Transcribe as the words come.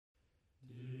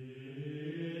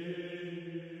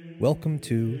Welcome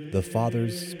to The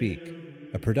Fathers Speak,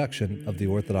 a production of the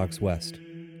Orthodox West.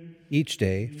 Each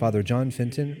day, Father John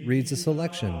Fenton reads a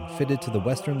selection fitted to the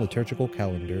Western liturgical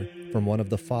calendar from one of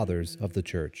the Fathers of the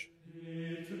Church.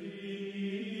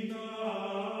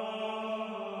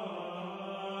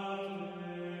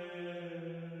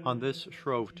 On this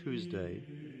Shrove Tuesday,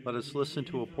 let us listen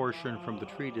to a portion from the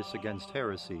Treatise Against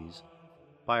Heresies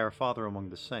by our Father among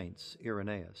the Saints,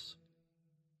 Irenaeus.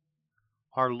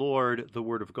 Our Lord, the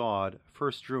Word of God,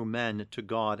 first drew men to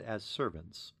God as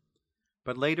servants,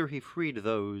 but later he freed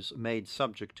those made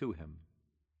subject to him.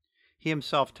 He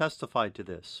himself testified to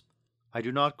this. I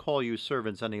do not call you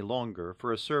servants any longer,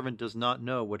 for a servant does not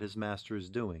know what his master is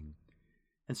doing.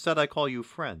 Instead, I call you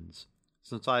friends,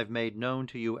 since I have made known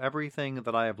to you everything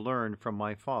that I have learned from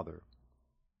my Father.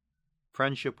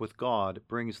 Friendship with God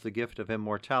brings the gift of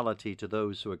immortality to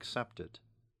those who accept it.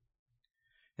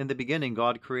 In the beginning,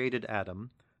 God created Adam,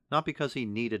 not because he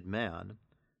needed man,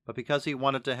 but because he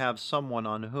wanted to have someone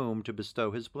on whom to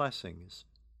bestow his blessings.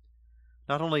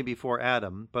 Not only before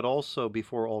Adam, but also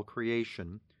before all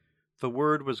creation, the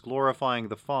Word was glorifying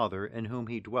the Father in whom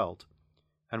he dwelt,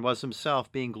 and was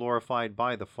himself being glorified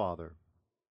by the Father.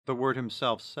 The Word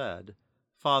himself said,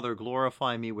 Father,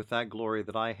 glorify me with that glory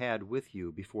that I had with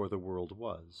you before the world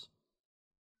was.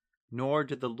 Nor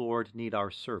did the Lord need our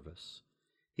service.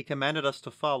 He commanded us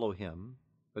to follow him,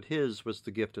 but his was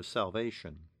the gift of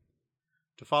salvation.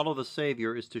 To follow the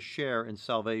Savior is to share in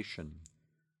salvation.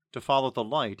 To follow the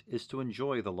light is to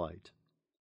enjoy the light.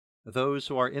 Those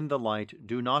who are in the light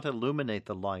do not illuminate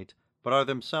the light, but are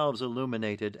themselves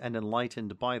illuminated and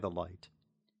enlightened by the light.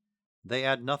 They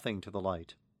add nothing to the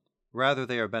light. Rather,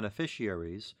 they are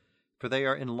beneficiaries, for they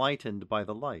are enlightened by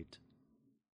the light.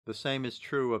 The same is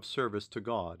true of service to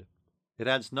God. It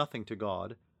adds nothing to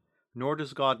God, nor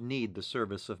does God need the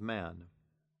service of man.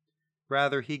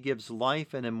 Rather, he gives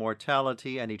life and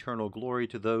immortality and eternal glory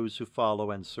to those who follow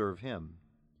and serve him.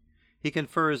 He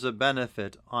confers a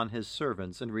benefit on his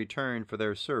servants in return for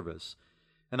their service,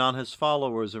 and on his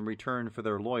followers in return for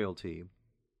their loyalty,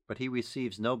 but he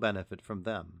receives no benefit from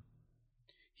them.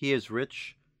 He is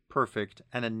rich, perfect,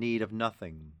 and in need of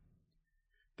nothing.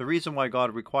 The reason why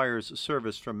God requires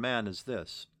service from man is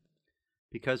this.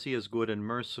 Because he is good and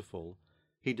merciful,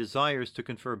 he desires to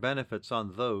confer benefits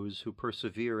on those who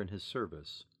persevere in his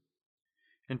service.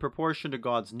 In proportion to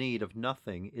God's need of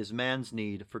nothing is man's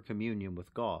need for communion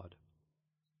with God.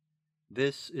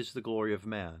 This is the glory of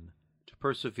man, to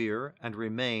persevere and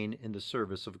remain in the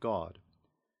service of God.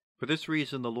 For this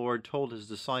reason the Lord told his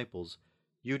disciples,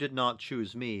 You did not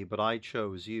choose me, but I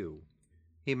chose you.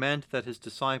 He meant that his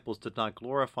disciples did not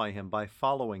glorify him by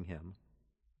following him,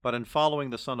 but in following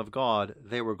the Son of God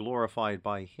they were glorified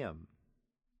by him.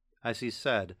 As he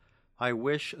said, I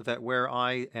wish that where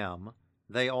I am,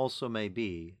 they also may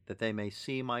be, that they may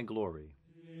see my glory.